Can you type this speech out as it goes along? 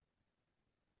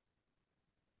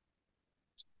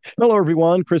Hello,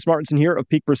 everyone. Chris Martinson here of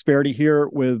Peak Prosperity here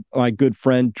with my good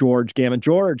friend George Gammon.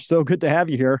 George, so good to have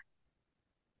you here.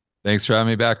 Thanks for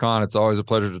having me back on. It's always a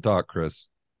pleasure to talk, Chris.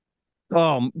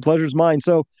 Pleasure's mine.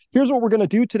 So here's what we're going to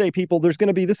do today, people.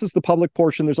 This is the public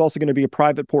portion. There's also going to be a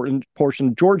private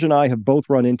portion. George and I have both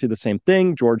run into the same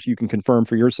thing. George, you can confirm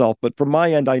for yourself. But from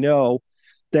my end, I know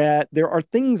that there are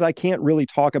things I can't really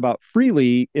talk about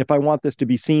freely if I want this to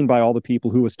be seen by all the people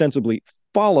who ostensibly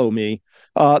follow me.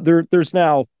 There's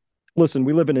now, listen,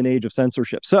 we live in an age of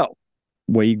censorship. So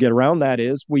way you get around that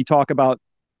is we talk about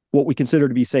what we consider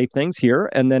to be safe things here.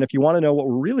 And then if you want to know what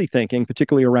we're really thinking,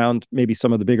 particularly around maybe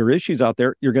some of the bigger issues out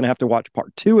there, you're going to have to watch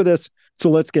part 2 of this. So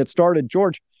let's get started.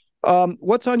 George,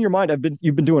 what's on your mind?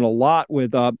 You've been doing a lot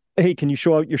with hey, can you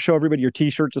show everybody your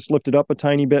t-shirt? Just lift it up a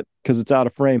tiny bit because it's out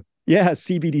of frame. Yeah,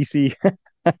 CBDC.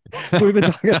 So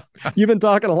you've been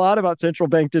talking a lot about central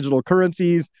bank digital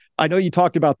currencies. I know you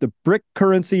talked about the brick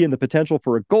currency and the potential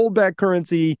for a gold-backed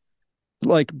currency.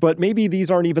 But maybe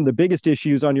these aren't even the biggest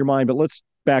issues on your mind, but let's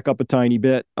back up a tiny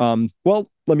bit.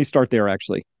 Well, let me start there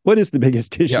actually. What is the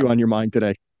biggest Yeah, issue on your mind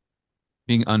today?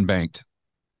 being unbanked.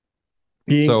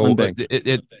 Being So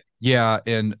unbanked. yeah,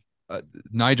 and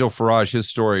Nigel Farage, his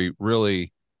story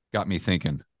really got me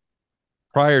thinking.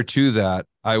 Prior to that,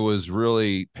 I was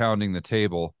really pounding the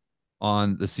table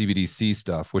on the CBDC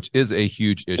stuff, which is a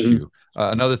huge Mhm. issue.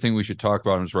 Another thing we should talk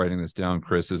about, I'm just writing this down,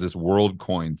 Chris, is this world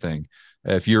coin thing.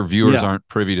 If your viewers Yeah. aren't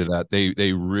privy to that,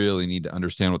 they really need to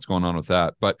understand what's going on with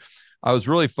that. But I was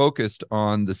really focused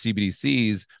on the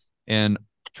CBDCs and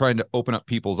trying to open up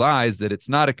people's eyes that it's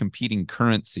not a competing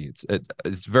currency.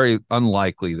 It's very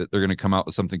unlikely that they're going to come out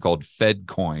with something called Fed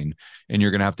coin, and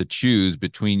you're going to have to choose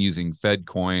between using Fed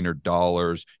coin or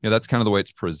dollars. That's kind of the way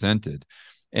it's presented.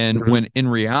 And Mhm. when in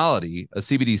reality, a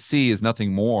CBDC is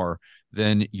nothing more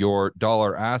than your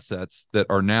dollar assets that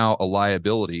are now a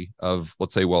liability of,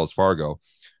 let's say, Wells Fargo,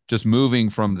 just moving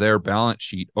from their balance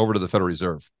sheet over to the Federal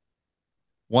Reserve.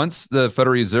 Once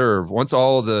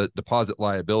all of the deposit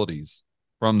liabilities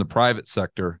from the private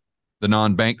sector, the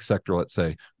non-bank sector, let's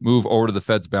say, move over to the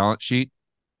Fed's balance sheet,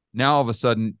 now all of a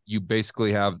sudden you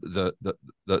basically have the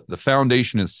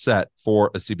foundation is set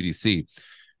for a CBDC.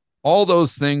 All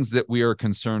those things that we are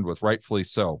concerned with, rightfully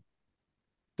so,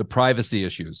 the privacy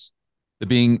issues,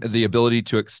 the ability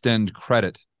to extend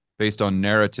credit based on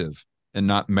narrative and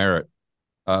not merit,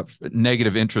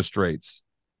 negative interest rates.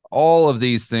 All of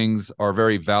these things are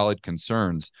very valid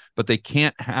concerns, but they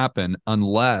can't happen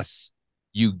unless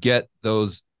you get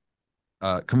those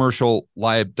commercial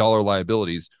dollar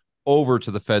liabilities over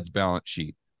to the Fed's balance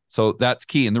sheet. So that's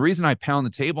key. And the reason I pound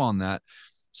the table on that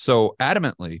so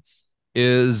adamantly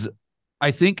is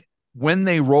I think when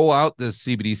they roll out this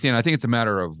CBDC, and I think it's a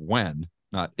matter of when,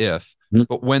 not if, Mhm.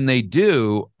 but when they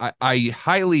do, I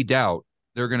highly doubt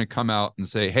they're going to come out and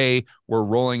say, hey, we're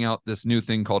rolling out this new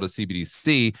thing called a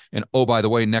CBDC. And oh, by the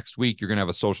way, next week, you're going to have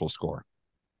a social score.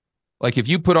 Like if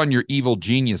you put on your evil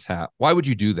genius hat, why would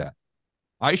you do that?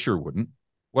 I sure wouldn't.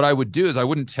 What I would do is I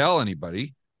wouldn't tell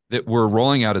anybody that we're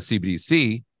rolling out a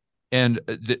CBDC. And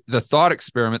the thought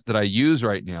experiment that I use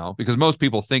right now, because most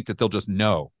people think that they'll just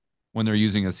know when they're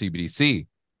using a CBDC.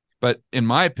 But in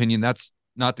my opinion, that's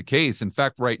not the case. In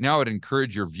fact, right now, I'd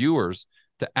encourage your viewers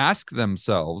to ask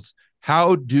themselves,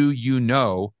 how do you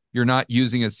know you're not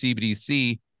using a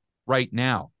CBDC right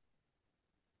now?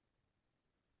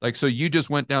 Like, so you just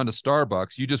went down to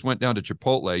Starbucks, you just went down to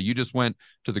Chipotle, you just went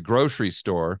to the grocery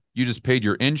store, you just paid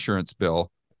your insurance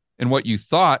bill, and what you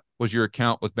thought was your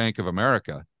account with Bank of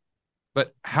America.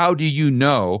 But how do you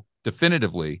know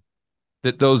definitively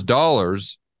that those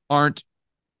dollars aren't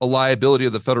a liability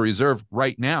of the Federal Reserve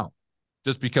right now?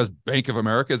 Just because Bank of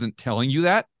America isn't telling you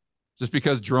that? Just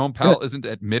because Jerome Powell isn't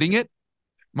admitting it?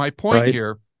 My point Right.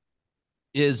 here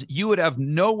is you would have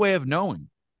no way of knowing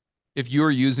if you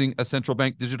were using a central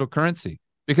bank digital currency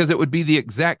because it would be the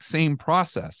exact same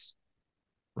process,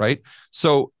 right?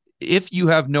 So if you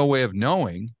have no way of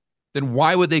knowing, then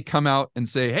why would they come out and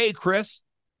say, hey, Chris,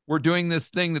 we're doing this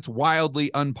thing that's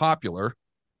wildly unpopular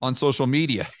on social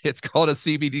media? It's called a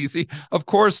CBDC. Of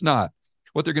course not.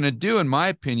 What they're going to do, in my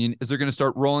opinion, is they're going to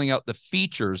start rolling out the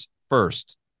features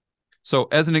first. So,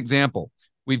 as an example,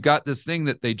 we've got this thing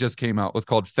that they just came out with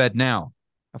called FedNow. Now,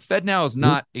 FedNow is Mhm.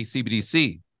 not a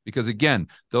CBDC because, again,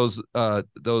 those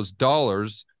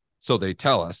dollars, so they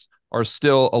tell us, are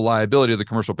still a liability of the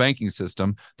commercial banking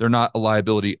system. They're not a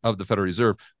liability of the Federal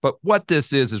Reserve. But what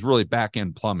this is really back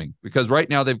end plumbing, because right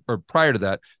now prior to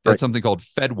that, they had Right. something called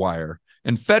FedWire.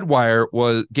 And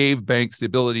FedWire gave banks the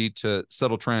ability to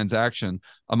settle transaction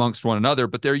amongst one another,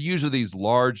 but they're usually these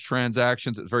large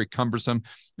transactions. It's very cumbersome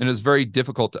and it's very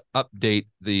difficult to update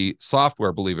the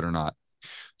software, believe it or not.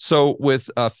 So with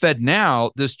Fed Now,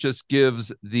 this just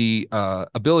gives the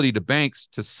ability to banks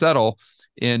to settle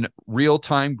in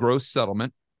real-time gross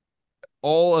settlement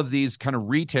all of these kind of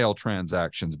retail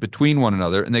transactions between one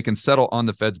another, and they can settle on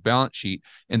the Fed's balance sheet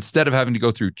instead of having to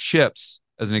go through chips,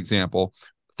 as an example,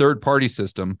 third-party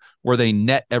system where they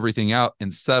net everything out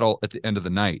and settle at the end of the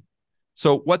night.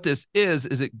 So what this is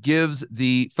it gives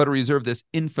the Federal Reserve this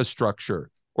infrastructure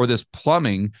or this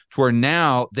plumbing to where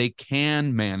now they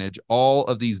can manage all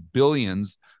of these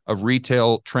billions of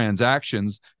retail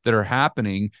transactions that are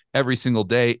happening every single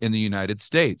day in the United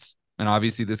States. And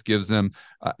obviously, this gives them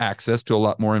access to a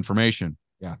lot more information.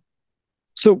 Yeah.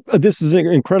 So this is an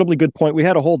incredibly good point. We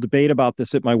had a whole debate about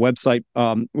this at my website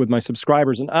with my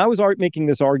subscribers, and I was making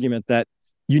this argument that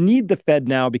you need the Fed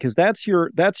now because that's your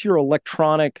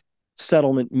electronic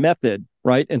settlement method,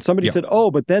 right? And somebody said,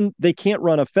 "Oh, but then they can't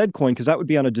run a Fed coin because that would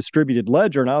be on a distributed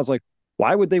ledger." And I was like,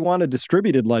 "Why would they want a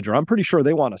distributed ledger? I'm pretty sure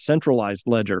they want a centralized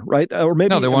ledger, right? Or maybe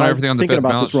no, they want everything on the Fed's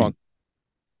balance sheet.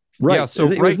 Right? Yeah. So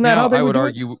right now, I would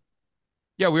argue.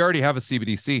 Yeah, we already have a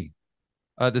CBDC.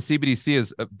 The CBDC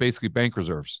is basically bank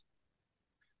reserves.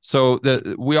 So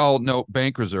we all know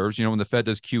bank reserves. You know, when the Fed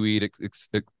does QE,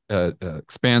 it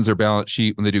expands their balance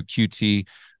sheet. When they do QT,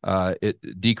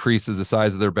 it decreases the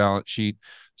size of their balance sheet.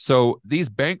 So these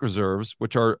bank reserves,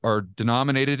 which are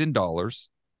denominated in dollars,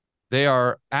 they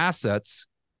are assets,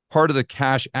 part of the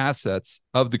cash assets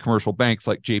of the commercial banks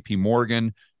like J.P.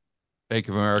 Morgan, Bank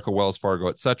of America, Wells Fargo,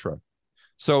 et cetera.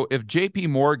 So if J.P.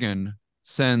 Morgan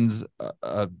sends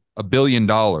 $1 billion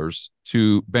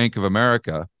to Bank of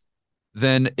America,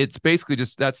 then it's basically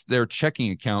just that's their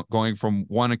checking account going from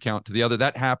one account to the other.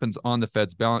 That happens on the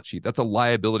Fed's balance sheet. That's a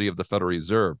liability of the Federal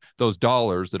Reserve. Those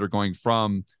dollars that are going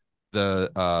from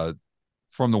the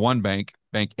one bank,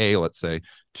 Bank A, let's say,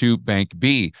 to Bank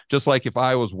B. Just like if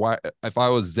I was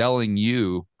zelling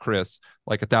you, Chris,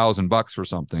 like $1,000 for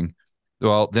something,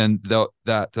 well, then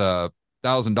that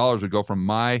 $1,000 would go from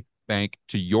my bank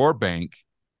to your bank,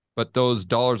 but those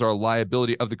dollars are a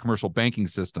liability of the commercial banking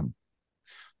system.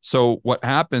 So what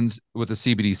happens with the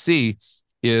CBDC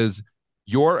is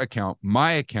your account,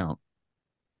 my account,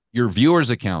 your viewers'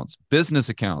 accounts, business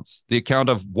accounts, the account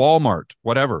of Walmart,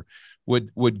 whatever,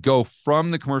 would go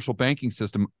from the commercial banking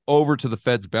system over to the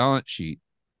Fed's balance sheet.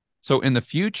 So in the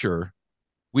future,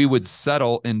 we would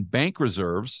settle in bank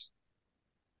reserves,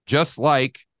 just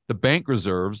like the bank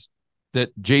reserves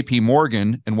that JP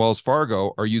Morgan and Wells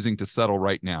Fargo are using to settle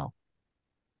right now.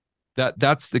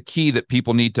 That's the key that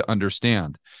people need to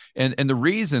understand. And the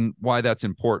reason why that's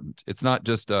important, it's not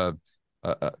just a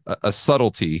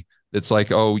subtlety that's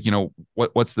like, oh, you know,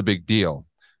 what's the big deal?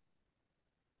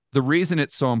 The reason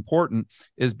it's so important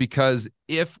is because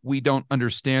if we don't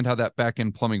understand how that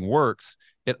back-end plumbing works,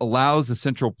 it allows the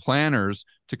central planners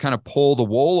to kind of pull the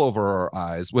wool over our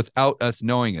eyes without us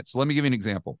knowing it. So let me give you an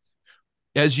example.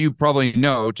 As you probably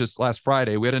know, just last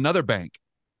Friday, we had another bank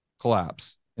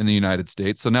collapse in the United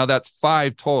States. So now that's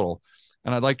 5 total.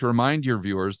 And I'd like to remind your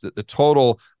viewers that the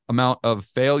total amount of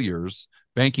failures,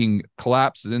 banking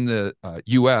collapses in the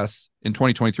U.S. in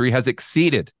 2023 has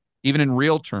exceeded, even in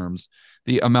real terms,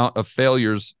 the amount of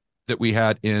failures that we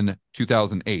had in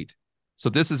 2008. So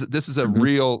this is a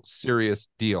real serious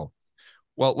deal.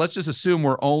 Well, let's just assume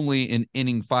we're only in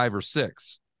inning 5 or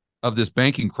 6 of this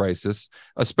banking crisis,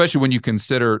 especially when you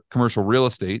consider commercial real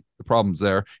estate, the problems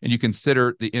there, and you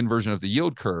consider the inversion of the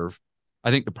yield curve.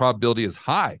 I think the probability is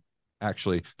high,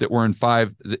 actually, that we're in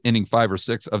inning 5 or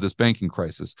 6 of this banking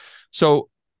crisis. So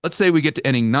let's say we get to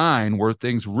inning 9 where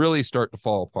things really start to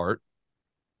fall apart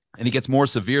and it gets more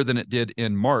severe than it did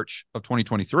in March of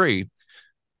 2023.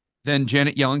 Then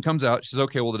Janet Yellen comes out. She says,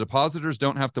 okay, well, the depositors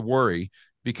don't have to worry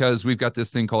because we've got this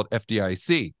thing called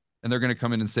FDIC, and they're going to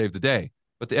come in and save the day.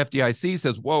 But the FDIC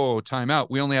says, whoa, time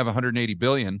out. We only have 180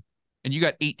 billion and you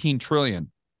got 18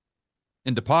 trillion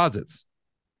in deposits.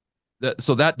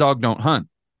 So that dog don't hunt.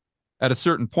 At a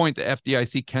certain point, the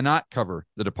FDIC cannot cover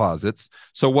the deposits.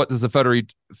 So what does the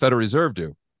Federal Reserve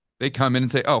do? They come in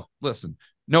and say, oh, listen,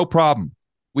 no problem.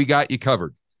 We got you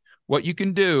covered. What you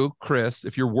can do, Chris,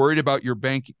 if you're worried about your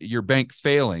bank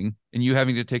failing and you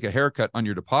having to take a haircut on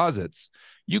your deposits,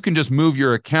 you can just move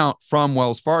your account from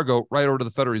Wells Fargo right over to the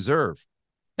Federal Reserve.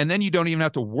 And then you don't even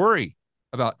have to worry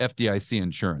about FDIC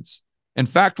insurance. In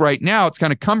fact, right now it's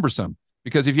kind of cumbersome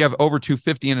because if you have over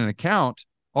 250 in an account,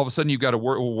 all of a sudden you've got to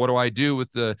worry. Well, what do I do with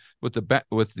the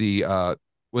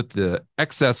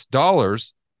excess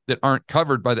dollars that aren't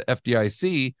covered by the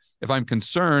FDIC if I'm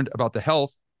concerned about the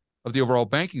health of the overall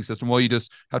banking system? Well, you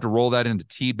just have to roll that into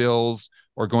T-bills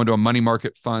or go into a money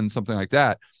market fund, something like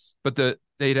that. But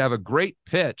they'd have a great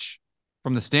pitch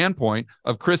from the standpoint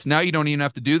of, Chris, now you don't even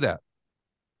have to do that.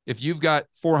 If you've got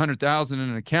 400,000 in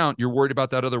an account, you're worried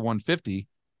about that other 150,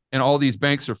 and all these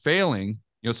banks are failing.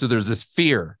 So there's this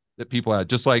fear that people had,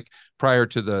 just like prior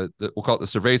to the we'll call it the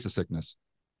cerveza sickness.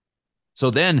 So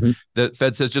then Mhm. the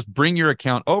Fed says, just bring your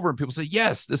account over. And people say,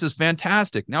 yes, this is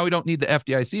fantastic. Now we don't need the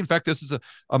FDIC. In fact, this is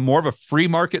a more of a free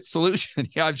market solution.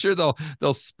 Yeah, I'm sure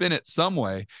they'll spin it some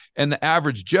way. And the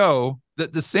average Joe,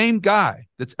 the same guy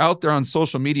that's out there on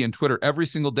social media and Twitter every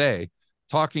single day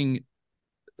talking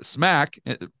smack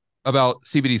about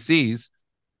CBDCs,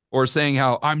 or saying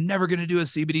how I'm never going to do a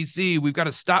CBDC. We've got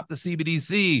to stop the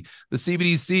CBDC. The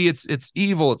CBDC, it's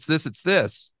evil. It's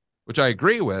this, which I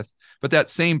agree with. But that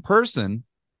same person,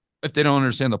 if they don't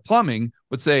understand the plumbing,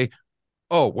 would say,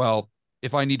 oh, well,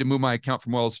 if I need to move my account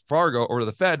from Wells Fargo over to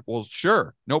the Fed, well,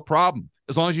 sure, no problem,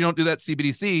 as long as you don't do that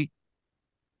CBDC.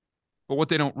 But what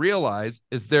they don't realize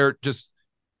is they're just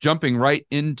jumping right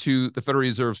into the Federal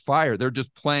Reserve's fire. They're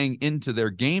just playing into their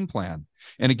game plan.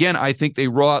 And again, I think they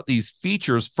roll out these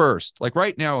features first. Like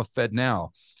right now with FedNow,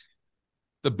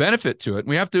 the benefit to it, and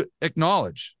we have to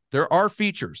acknowledge there are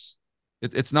features.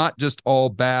 It's not just all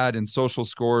bad and social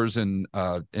scores and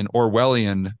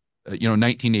Orwellian,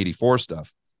 1984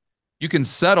 stuff. You can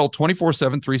settle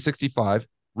 24/7, 365,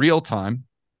 real time.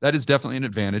 That is definitely an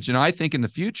advantage. And I think in the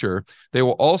future, they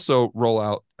will also roll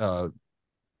out,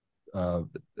 I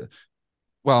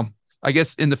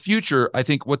guess in the future, I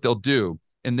think what they'll do,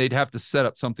 and they'd have to set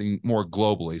up something more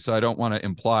globally. So I don't want to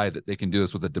imply that they can do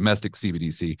this with a domestic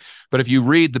CBDC. But if you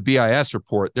read the BIS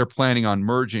report, they're planning on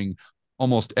merging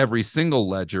almost every single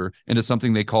ledger into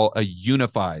something they call a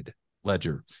unified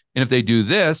ledger. And if they do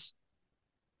this,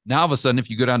 now all of a sudden, if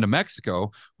you go down to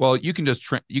Mexico, well, you can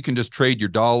just trade your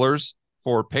dollars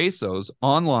for pesos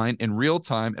online in real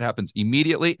time. It happens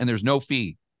immediately, and there's no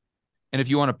fee. And if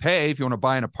you want to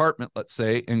buy an apartment, let's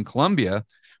say in Colombia,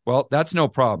 well, that's no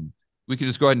problem. We can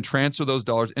just go ahead and transfer those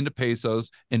dollars into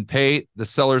pesos and pay the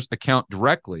seller's account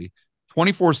directly,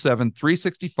 24/7,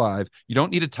 365. You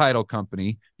don't need a title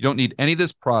company. You don't need any of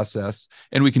this process.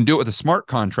 And we can do it with a smart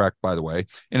contract, by the way,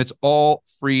 and it's all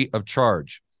free of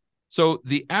charge. So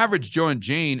the average Joe and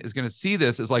Jane is going to see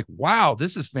this as like, wow,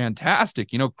 this is fantastic.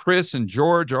 Chris and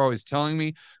George are always telling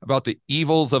me about the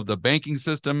evils of the banking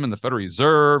system and the Federal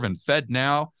Reserve and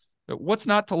FedNow. What's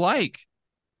not to like?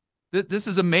 This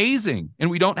is amazing. And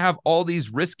we don't have all these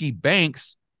risky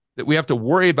banks that we have to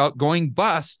worry about going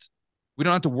bust. We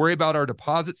don't have to worry about our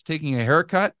deposits taking a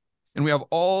haircut. And we have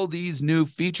all these new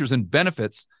features and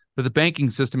benefits that the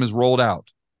banking system has rolled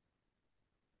out.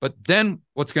 But then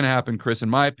what's going to happen, Chris, in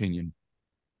my opinion,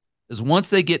 is once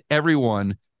they get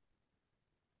everyone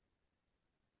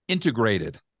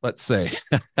integrated, let's say,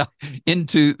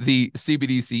 into the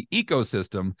CBDC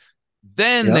ecosystem,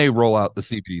 then they roll out the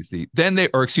CBDC. Then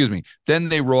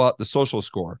they roll out the social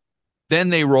score. Then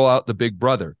they roll out the big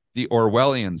brother, the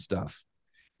Orwellian stuff.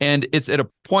 And it's at a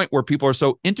point where people are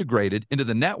so integrated into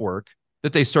the network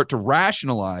that they start to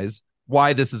rationalize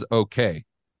why this is okay.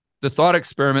 The thought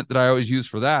experiment that I always use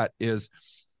for that is,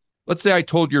 let's say I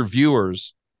told your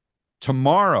viewers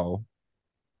tomorrow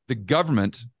the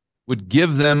government would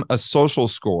give them a social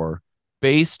score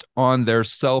based on their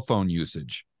cell phone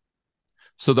usage.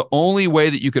 So the only way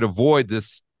that you could avoid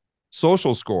this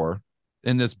social score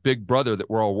in this big brother that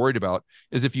we're all worried about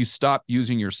is if you stop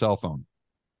using your cell phone.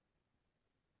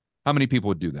 How many people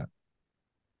would do that?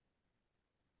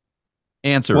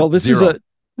 Answer. Well, this 0. is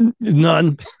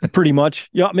none, pretty much.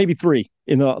 Yeah, maybe 3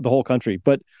 in the whole country.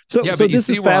 But so you this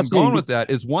see is where I'm fascinating. going with that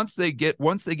is once they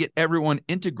get everyone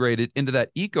integrated into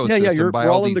that ecosystem you're by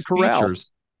all in these the corral.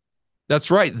 features. That's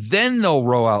right. Then they'll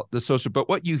roll out the social. But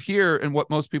what you hear and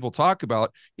what most people talk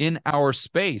about in our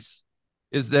space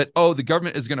is that, the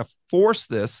government is going to force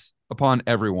this upon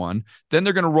everyone. Then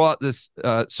they're going to roll out this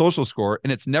social score,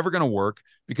 and it's never going to work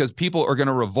because people are going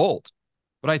to revolt.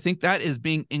 But I think that is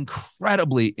being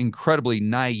incredibly, incredibly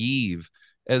naive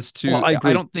as to, Well, I agree.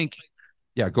 I don't think,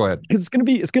 yeah, go ahead. It's going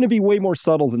to be way more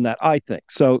subtle than that, I think.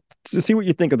 So to see what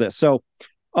you think of this. So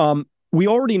we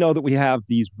already know that we have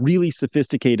these really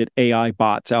sophisticated AI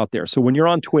bots out there. So when you're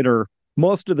on Twitter,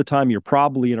 most of the time you're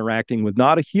probably interacting with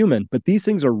not a human, but these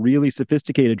things are really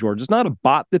sophisticated, George. It's not a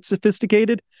bot that's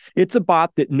sophisticated. It's a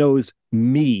bot that knows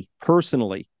me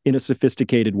personally in a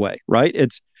sophisticated way, right?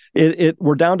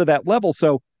 We're down to that level.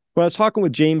 So when I was talking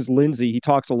with James Lindsay, he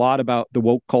talks a lot about the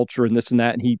woke culture and this and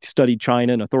that, and he studied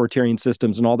China and authoritarian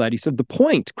systems and all that. He said, the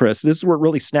point, Chris, this is where it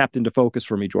really snapped into focus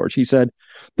for me, George. He said,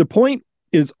 the point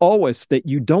is always that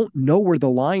you don't know where the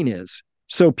line is.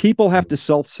 So people have to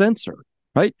self-censor,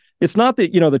 right? It's not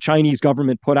that, the Chinese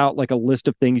government put out like a list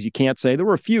of things you can't say. There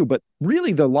were a few, but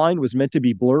really the line was meant to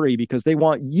be blurry because they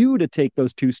want you to take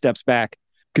those 2 steps back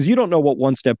because you don't know what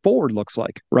one step forward looks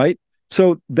like, right?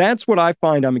 So that's what I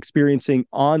find I'm experiencing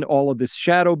on all of this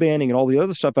shadow banning and all the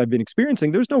other stuff I've been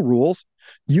experiencing. There's no rules.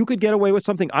 You could get away with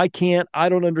something I can't. I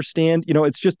don't understand.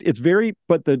 It's just it's very.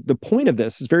 But the point of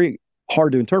this is very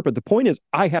hard to interpret. The point is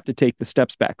I have to take the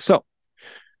steps back. So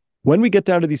when we get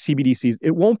down to these CBDCs,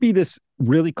 it won't be this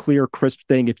really clear, crisp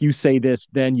thing. If you say this,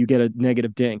 then you get a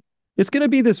negative ding. It's going to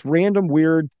be this random,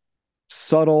 weird,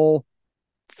 subtle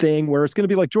thing where it's going to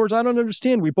be like, George, I don't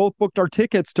understand. We both booked our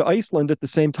tickets to Iceland at the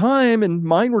same time, and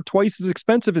mine were twice as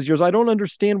expensive as yours. I don't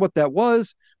understand what that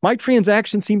was. My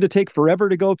transaction seemed to take forever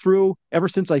to go through ever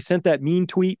since I sent that mean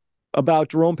tweet about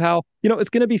Jerome Powell. It's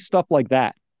going to be stuff like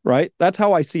that, right? That's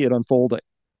how I see it unfolding.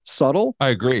 Subtle. I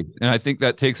agree. And I think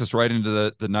that takes us right into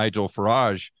the Nigel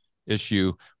Farage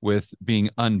issue with being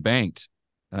unbanked.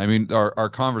 I mean, our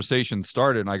conversation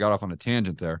started, and I got off on a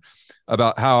tangent there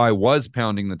about how I was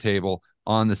pounding the table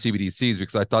on the CBDCs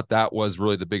because I thought that was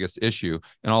really the biggest issue.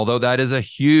 And although that is a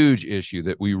huge issue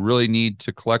that we really need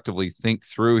to collectively think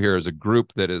through here as a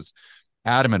group that is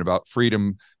adamant about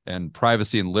freedom and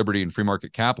privacy and liberty and free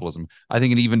market capitalism, I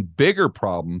think an even bigger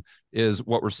problem is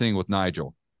what we're seeing with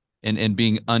Nigel and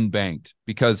being unbanked.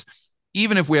 Because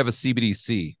even if we have a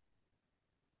CBDC,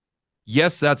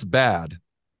 yes, that's bad,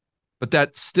 but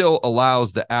that still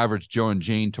allows the average Joe and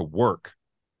Jane to work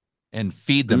and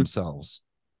feed themselves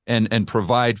and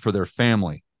provide for their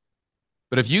family.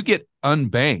 But if you get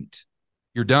unbanked,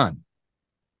 you're done.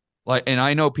 And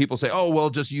I know people say, oh, well,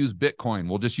 just use Bitcoin.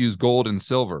 We'll just use gold and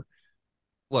silver.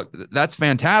 Look, that's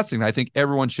fantastic. And I think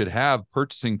everyone should have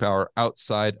purchasing power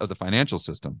outside of the financial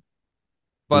system.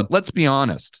 But let's be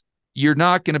honest, you're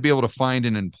not going to be able to find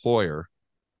an employer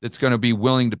that's going to be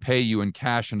willing to pay you in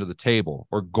cash under the table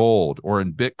or gold or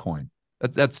in Bitcoin.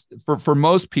 That's for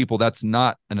most people, that's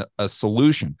not a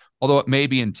solution. Although it may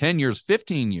be in 10 years,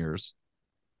 15 years,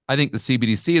 I think the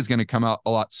CBDC is going to come out a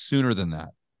lot sooner than that.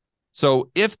 So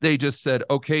if they just said,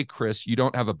 okay, Chris, you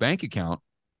don't have a bank account,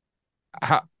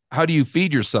 how do you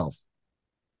feed yourself?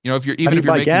 If you're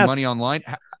making gas? Money online,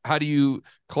 how do you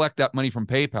collect that money from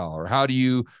PayPal, or how do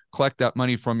you collect that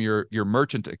money from your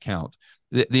merchant account?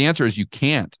 The answer is you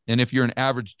can't. And if you're an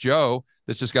average Joe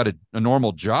that's just got a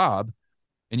normal job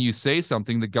and you say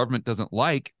something the government doesn't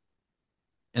like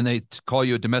and they call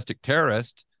you a domestic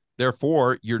terrorist,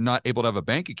 therefore you're not able to have a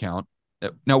bank account.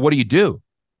 Now, what do?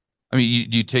 I mean,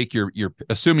 you take your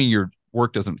assuming your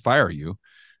work doesn't fire you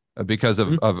because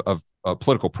of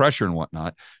political pressure and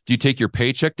whatnot. Do you take your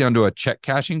paycheck down to a check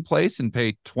cashing place and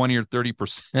pay 20 or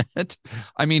 30%?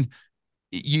 I mean,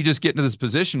 you just get into this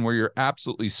position where you're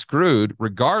absolutely screwed,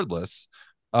 regardless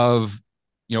of,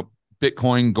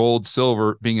 Bitcoin, gold,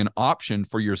 silver being an option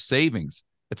for your savings.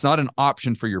 It's not an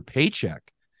option for your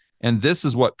paycheck. And this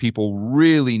is what people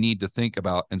really need to think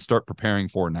about and start preparing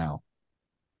for now.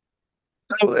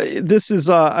 This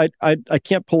is I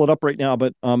can't pull it up right now,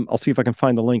 but I'll see if I can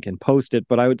find the link and post it.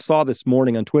 But I saw this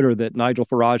morning on Twitter that Nigel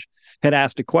Farage had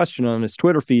asked a question on his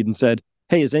Twitter feed and said,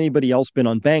 hey, has anybody else been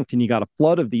unbanked? And you got a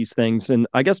flood of these things. And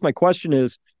I guess my question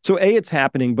is, so A, it's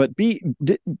happening, but B,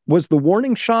 was the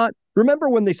warning shot? Remember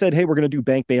when they said, hey, we're going to do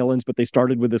bank bail-ins, but they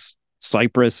started with this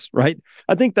Cyprus, right?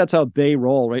 I think that's how they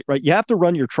roll, right? You have to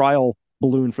run your trial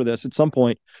balloon for this at some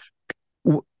point.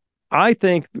 I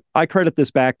think I credit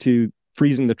this back to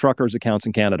freezing the truckers' accounts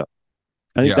in Canada.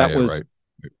 I think that was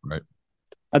right.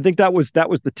 I think that was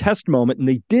the test moment, and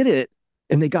they did it,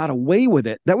 and they got away with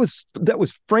it. That was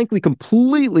frankly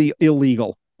completely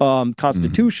illegal,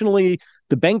 constitutionally.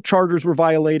 The bank charters were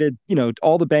violated.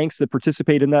 All the banks that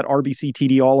participate in that, RBC,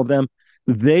 TD, all of them,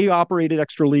 they operated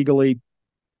extra legally.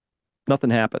 Nothing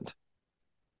happened.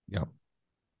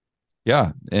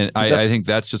 Yeah, and I think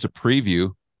that's just a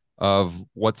preview of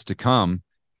what's to come.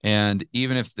 And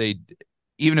even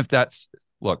if that's,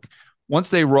 look, once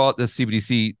they roll out the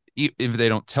CBDC, if they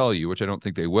don't tell you, which I don't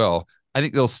think they will, I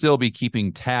think they'll still be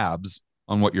keeping tabs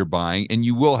on what you're buying, and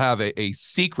you will have a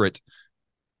secret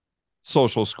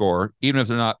social score, even if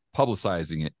they're not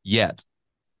publicizing it yet.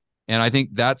 And I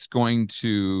think that's going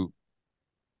to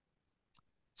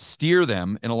steer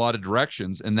them in a lot of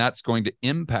directions, and that's going to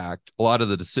impact a lot of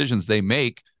the decisions they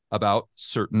make about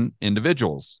certain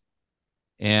individuals.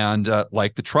 And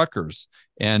like the truckers,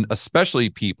 and especially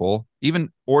people, even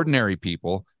ordinary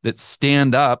people that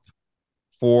stand up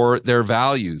for their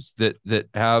values, that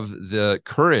have the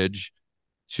courage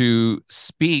to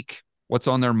speak what's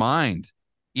on their mind,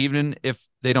 even if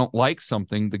they don't like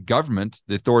something the government,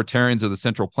 the authoritarians or the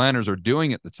central planners are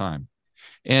doing at the time.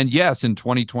 And yes, in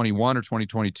 2021 or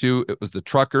 2022, it was the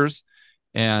truckers,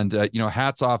 and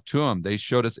hats off to them. They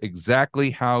showed us exactly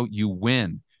how you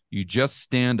win. You just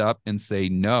stand up and say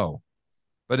no.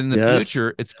 But in the Yes.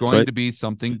 future, it's That's going right. to be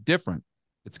something different.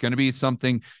 It's going to be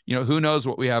something, who knows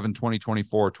what we have in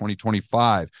 2024,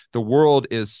 2025. The world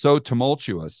is so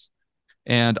tumultuous.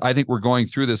 And I think we're going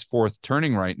through this fourth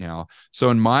turning right now. So,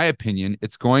 in my opinion,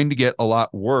 it's going to get a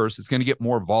lot worse. It's going to get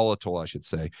more volatile, I should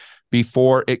say,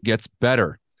 before it gets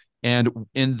better. And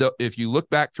if you look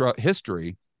back throughout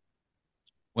history,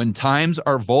 when times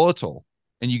are volatile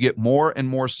and you get more and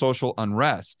more social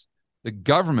unrest, the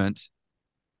government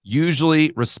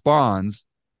usually responds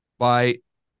by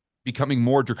becoming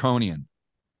more draconian,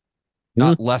 Mhm.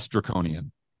 not less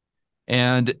draconian.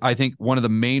 And I think one of the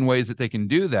main ways that they can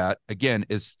do that, again,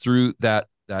 is through that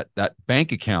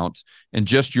bank account and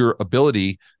just your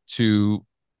ability to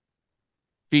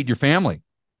feed your family.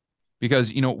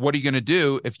 Because what are you going to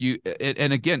do if you?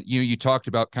 And again, you talked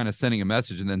about kind of sending a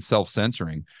message and then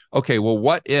self-censoring. Okay, well,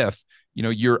 what if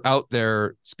you're out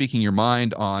there speaking your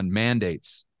mind on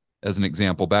mandates, as an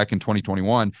example, back in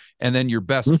 2021, and then your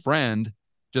best Mhm. friend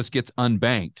just gets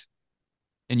unbanked,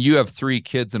 and you have 3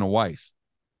 kids and a wife?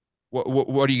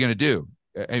 What are you going to do?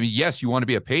 I mean, yes, you want to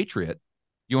be a patriot,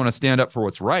 you want to stand up for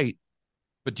what's right,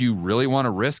 but do you really want to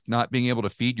risk not being able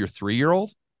to feed your 3-year-old?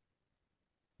 Mhm.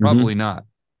 Probably not.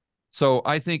 So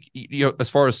I think, as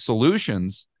far as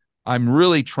solutions, I'm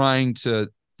really trying to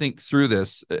think through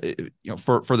this,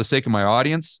 for the sake of my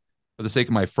audience, for the sake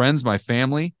of my friends, my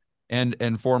family,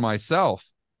 and for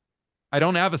myself. I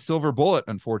don't have a silver bullet,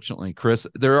 unfortunately, Chris.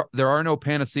 There are no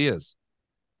panaceas.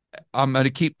 I'm going to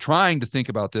keep trying to think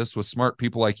about this with smart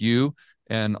people like you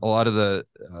and a lot of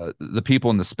the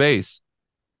people in the space.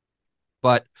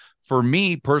 But for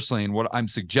me personally, and what I'm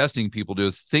suggesting people do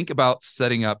is think about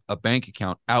setting up a bank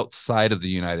account outside of the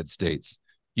United States.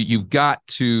 You've got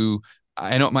to,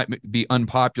 I know it might be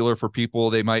unpopular for people,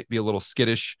 they might be a little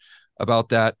skittish about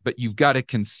that, but you've got to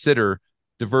consider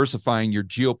diversifying your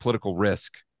geopolitical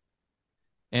risk.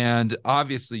 And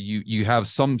obviously, you have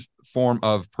some form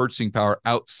of purchasing power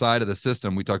outside of the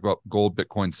system. We talk about gold,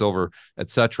 Bitcoin, silver,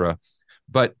 etc.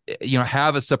 But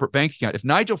have a separate bank account. If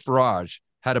Nigel Farage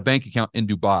had a bank account in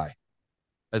Dubai,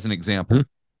 as an Mhm. example,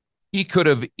 he could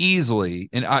have easily,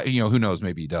 and who knows,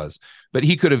 maybe he does, but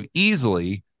he could have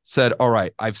easily said, "All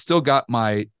right, I've still got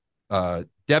my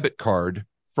debit card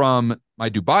from my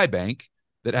Dubai bank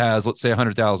that has, let's say,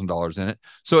 $100,000 in it.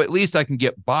 So at least I can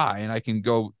get by, and I can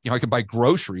go, I can buy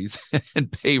groceries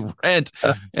and pay rent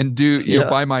and do, Yeah.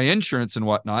 buy my insurance and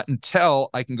whatnot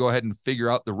until I can go ahead and figure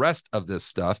out the rest of this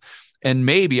stuff. And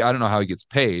maybe, I don't know how he gets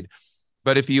paid,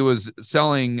 but if he was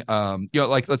selling,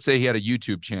 like, let's say he had a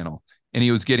YouTube channel and he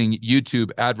was getting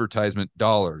YouTube advertisement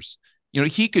dollars,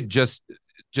 he could just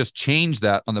change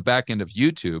that on the back end of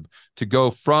YouTube to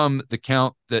go from the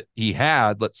count that he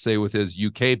had, let's say with his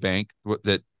UK bank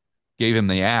that gave him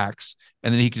the axe,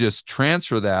 and then he could just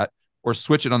transfer that or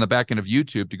switch it on the back end of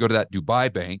YouTube to go to that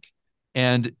Dubai bank.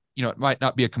 And it might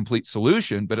not be a complete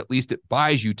solution, but at least it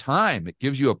buys you time. It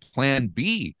gives you a plan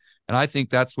B. And I think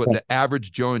that's what the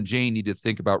average Joe and Jane need to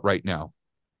think about right now.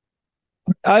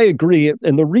 I agree.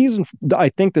 And the reason I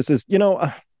think this is,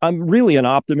 I'm really an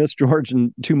optimist, George,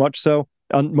 and too much so.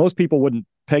 Most people wouldn't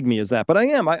peg me as that, but I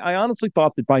am. I honestly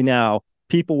thought that by now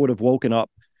people would have woken up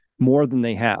more than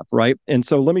they have, right? And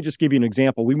so let me just give you an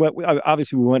example.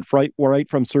 Obviously we went right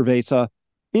from Cerveza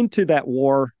into that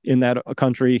war in that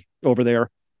country over there,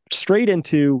 straight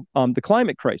into the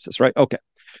climate crisis, right? Okay.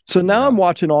 So now I'm Yeah.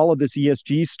 watching all of this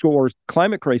ESG scores,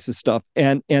 climate crisis stuff,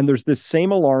 and there's this same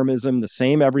alarmism, the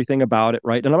same everything about it,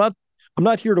 right? And I'm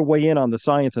not here to weigh in on the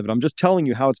science of it. I'm just telling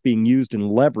you how it's being used and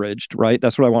leveraged, right?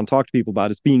 That's what I want to talk to people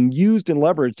about. It's being used and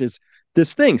leveraged is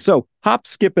this thing. So hop,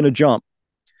 skip, and a jump.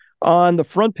 On the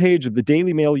front page of the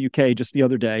Daily Mail UK just the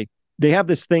other day, they have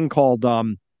this thing called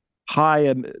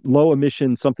low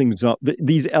emission something.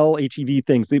 These LHEV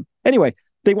things. Anyway,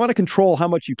 they want to control how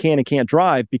much you can and can't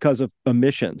drive because of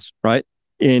emissions, right?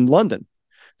 In London.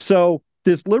 So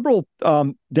this liberal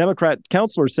Democrat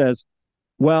counselor says,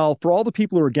 well, for all the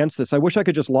people who are against this, I wish I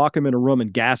could just lock them in a room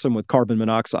and gas them with carbon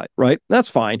monoxide, right? That's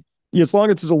fine. As long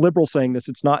as it's a liberal saying this,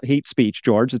 it's not hate speech,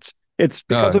 George. It's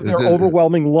because of Is their it,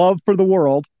 overwhelming love for the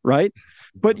world, right?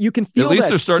 But you can at feel least that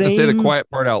they're starting to say the same, quiet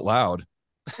part out loud.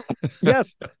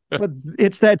 yes, but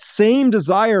it's that same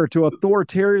desire to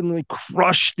authoritarianly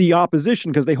crush the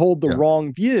opposition because they hold the Yeah.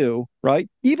 wrong view, right?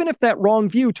 Even if that wrong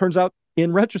view turns out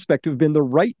in retrospect to have been the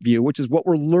right view, which is what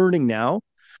we're learning now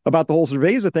about the whole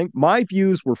Cerveza thing. My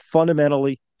views were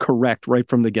fundamentally correct right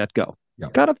from the get-go. Yeah.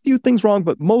 Got a few things wrong,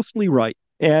 but mostly right.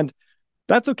 And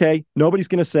that's okay. Nobody's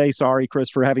going to say, sorry, Chris,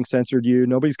 for having censored you.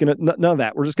 Nobody's going to, none of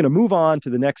that. We're just going to move on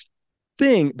to the next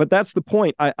thing. But that's the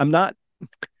point. I'm not,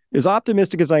 As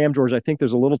optimistic as I am, George, I think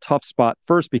there's a little tough spot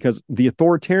first because the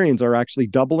authoritarians are actually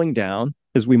doubling down,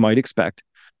 as we might expect.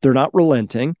 They're not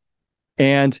relenting.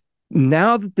 And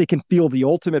now that they can feel the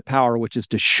ultimate power, which is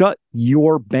to shut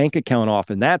your bank account off,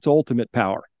 and that's ultimate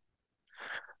power,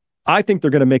 I think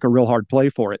they're going to make a real hard play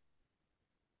for it.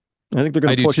 I think they're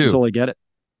going I to do push too. until they get it.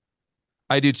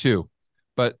 I do too.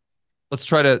 But let's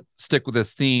try to stick with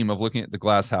this theme of looking at the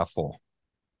glass half full.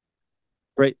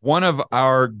 Great. One of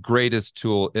our greatest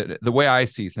the way I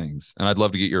see things, and I'd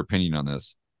love to get your opinion on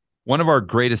this. One of our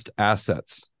greatest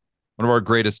assets, one of our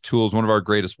greatest tools, one of our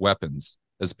greatest weapons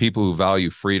as people who value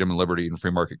freedom and liberty and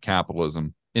free market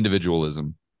capitalism,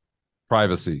 individualism,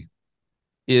 privacy,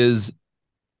 is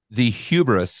the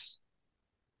hubris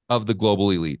of the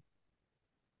global elite,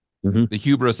 the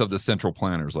hubris of the central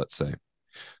planners, let's say.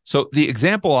 So the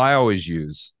example I always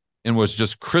use, and was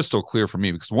just crystal clear for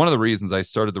me, because one of the reasons I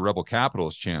started the Rebel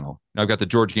Capitalist channel, now I've got the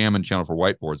George Gammon channel for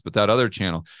whiteboards, but that other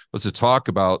channel was to talk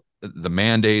about the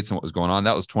mandates and what was going on.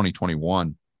 That was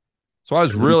 2021. So I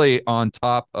was really on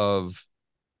top of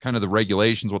kind of the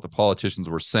regulations, what the politicians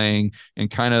were saying, and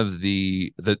kind of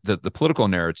the political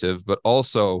narrative, but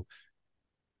also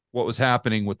what was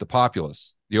happening with the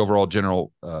populace, the overall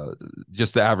general,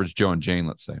 just the average Joe and Jane,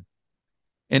 let's say.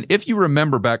 And if you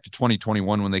remember back to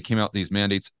 2021, when they came out with these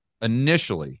mandates,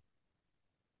 initially,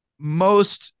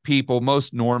 most people,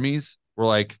 most normies were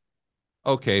like,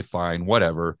 okay, fine,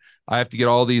 whatever. I have to get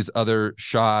all these other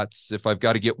shots. If I've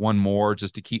got to get one more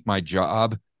just to keep my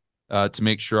job, to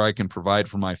make sure I can provide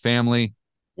for my family,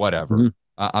 whatever.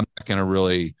 I'm not going to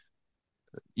really,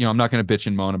 I'm not going to bitch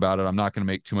and moan about it. I'm not going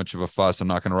to make too much of a fuss. I'm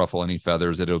not going to ruffle any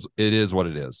feathers. It is what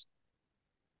it is.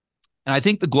 And I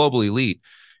think the global elite,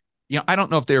 I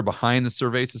don't know if they are behind the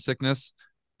cerveza sickness,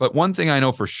 but one thing I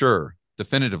know for sure,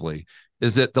 definitively,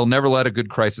 is that they'll never let a good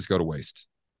crisis go to waste.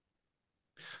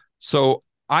 So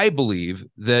I believe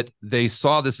that they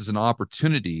saw this as an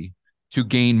opportunity to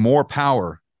gain more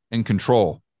power and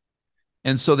control.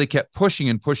 And so they kept pushing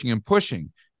and pushing and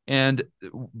pushing. And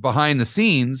behind the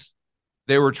scenes,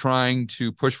 they were trying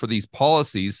to push for these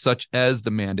policies, such as the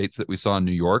mandates that we saw in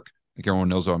New York. I think everyone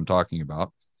knows what I'm talking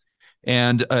about.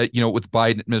 And, with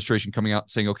Biden administration coming out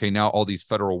saying, okay, now all these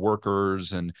federal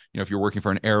workers, and, if you're working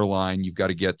for an airline, you've got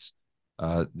to get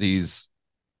these,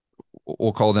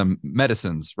 we'll call them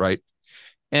medicines, right?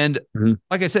 And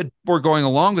like I said, we're going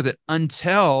along with it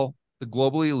until the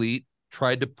global elite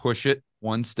tried to push it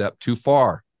one step too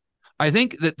far. I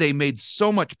think that they made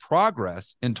so much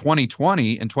progress in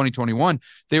 2020 and 2021,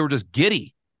 they were just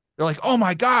giddy. They're like, oh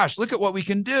my gosh, look at what we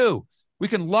can do. We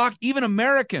can lock even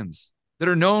Americans that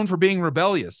are known for being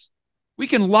rebellious. We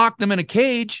can lock them in a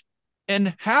cage,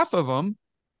 and half of them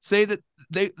say that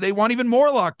they want even more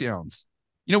lockdowns.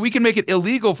 We can make it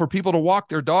illegal for people to walk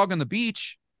their dog on the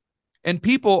beach, and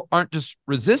people aren't just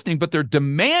resisting, but they're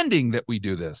demanding that we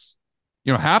do this.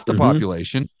 Half the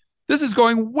population. This is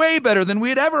going way better than we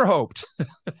had ever hoped.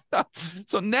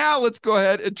 So now let's go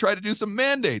ahead and try to do some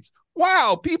mandates.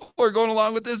 Wow, people are going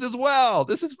along with this as well.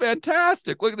 This is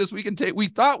fantastic. Look at this. We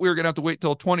thought we were going to have to wait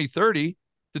till 2030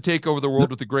 to take over the world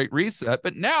with the Great Reset,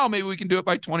 but now maybe we can do it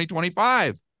by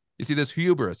 2025. You see this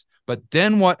hubris. But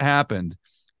then what happened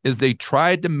is they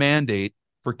tried to mandate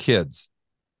for kids.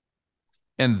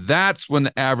 And that's when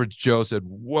the average Joe said,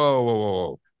 whoa, whoa, whoa,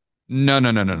 whoa. No,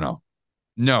 no, no, no, no.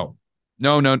 No,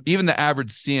 no, no. Even the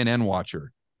average CNN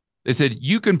watcher, they said,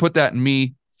 you can put that in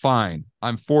me. Fine.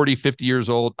 I'm 40, 50 years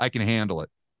old. I can handle it.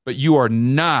 But you are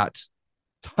not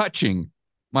touching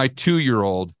my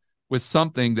 2-year-old with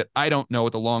something that I don't know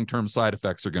what the long-term side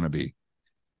effects are going to be.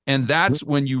 And that's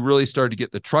when you really started to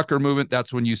get the trucker movement.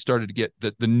 That's when you started to get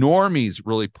the normies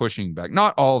really pushing back.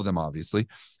 Not all of them, obviously,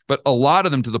 but a lot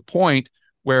of them, to the point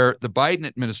where the Biden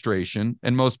administration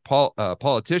and most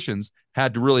politicians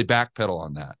had to really backpedal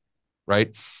on that,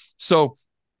 right? So,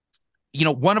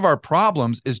 one of our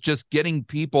problems is just getting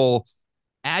people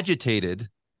agitated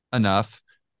enough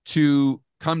to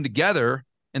come together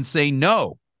and say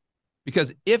no.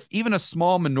 Because if even a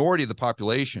small minority of the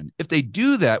population, if they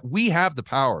do that, we have the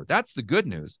power. That's the good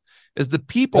news, is the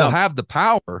people have the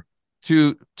power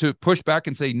to push back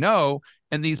and say no,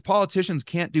 and these politicians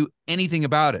can't do anything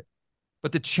about it.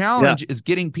 But the challenge is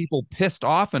getting people pissed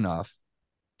off enough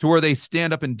to where they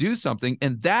stand up and do something.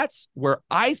 And that's where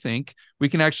I think we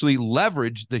can actually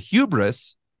leverage the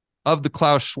hubris of the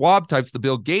Klaus Schwab types, the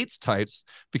Bill Gates types,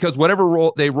 because whatever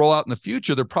they roll out in the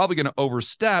future, they're probably going to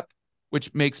overstep,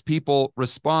 which makes people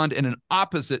respond in an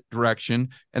opposite direction.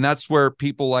 And that's where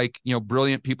people like,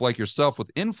 brilliant people like yourself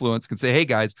with influence can say, hey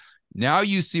guys, now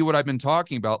you see what I've been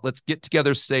talking about. Let's get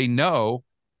together, say no,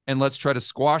 and let's try to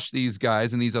squash these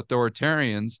guys and these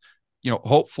authoritarians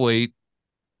hopefully,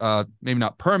 maybe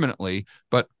not permanently,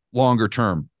 but longer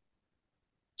term.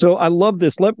 So I love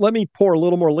this. Let me pour a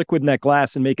little more liquid in that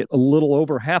glass and make it a little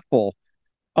over half full.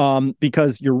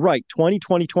 Because you're right,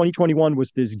 2020, 2021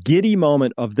 was this giddy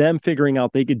moment of them figuring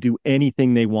out they could do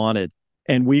anything they wanted.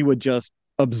 And we would just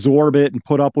absorb it and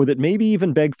put up with it, maybe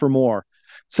even beg for more.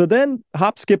 So then,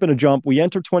 hop, skip, and a jump, we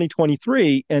enter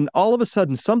 2023, and all of a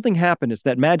sudden something happened. It's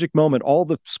that magic moment. All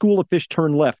the school of fish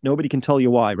turn left. Nobody can tell you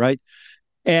why, right?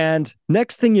 And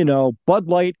next thing you know, Bud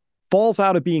Light falls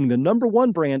out of being the number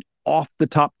one brand off the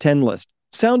top 10 list.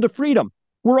 Sound of Freedom.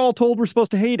 We're all told we're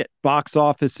supposed to hate it. Box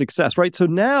office success, right? So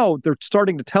now they're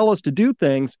starting to tell us to do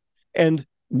things, and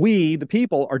we, the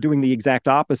people, are doing the exact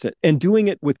opposite and doing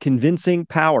it with convincing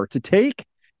power. To take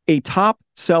a top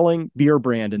selling beer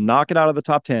brand and knock it out of the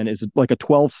top 10 is like a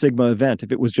 12 Sigma event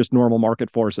if it was just normal market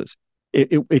forces.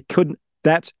 It couldn't,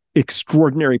 that's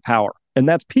extraordinary power. And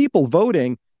that's people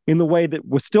voting in the way that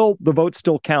was still, the votes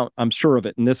still count. I'm sure of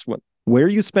it in this one. Where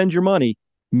you spend your money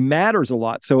matters a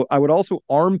lot. So I would also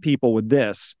arm people with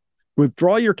this.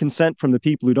 Withdraw your consent from the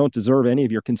people who don't deserve any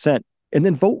of your consent, and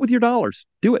then vote with your dollars.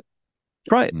 Do it.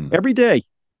 Try it every day.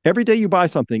 Every day you buy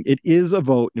something, it is a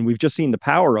vote, and we've just seen the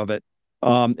power of it.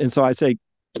 And so I say,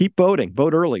 keep voting.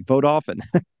 Vote early. Vote often.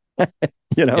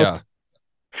 Yeah.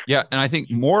 And I think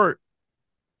more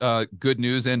good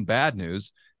news and bad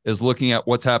news is looking at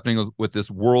what's happening with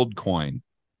this world coin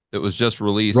that was just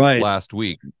released last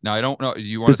week. Now, I don't know. Do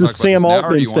you want to talk about Sam this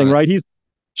Altman's thing, right? He's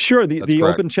sure the correct.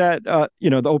 open chat, the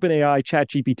open AI chat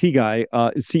GPT guy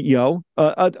is CEO,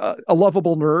 a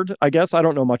lovable nerd, I guess. I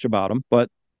don't know much about him, but.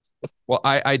 Well,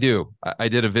 I do. I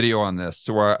did a video on this,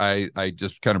 so where I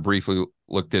just kind of briefly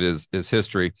looked at his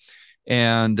history,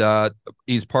 and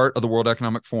he's part of the World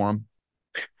Economic Forum.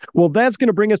 Well, that's going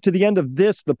to bring us to the end of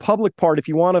this, the public part. If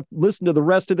you want to listen to the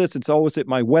rest of this, it's always at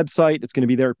my website. It's going to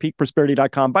be there at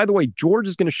peakprosperity.com. By the way, George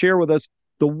is going to share with us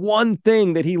the one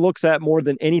thing that he looks at more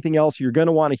than anything else. You're going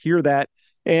to want to hear that.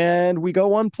 And we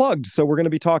go unplugged. So we're going to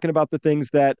be talking about the things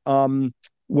that,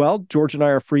 George and I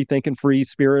are free thinking, free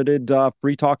spirited,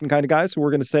 free talking kind of guys. So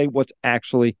we're going to say what's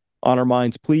actually on our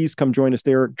minds. Please come join us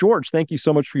there. George, thank you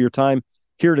so much for your time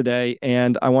here today.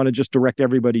 And I want to just direct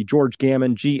everybody, George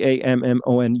Gammon,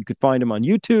 Gammon. You could find him on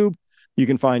YouTube. You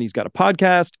can find, he's got a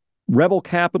podcast. Rebel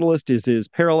Capitalist is his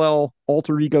parallel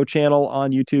alter ego channel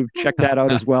on YouTube. Check that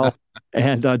out as well.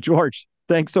 And George,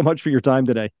 thanks so much for your time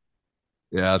today.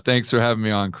 Yeah, thanks for having me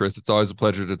on, Chris. It's always a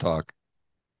pleasure to talk.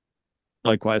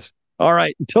 Likewise. All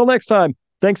right. Until next time.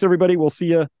 Thanks, everybody. We'll see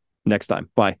you next time.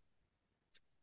 Bye.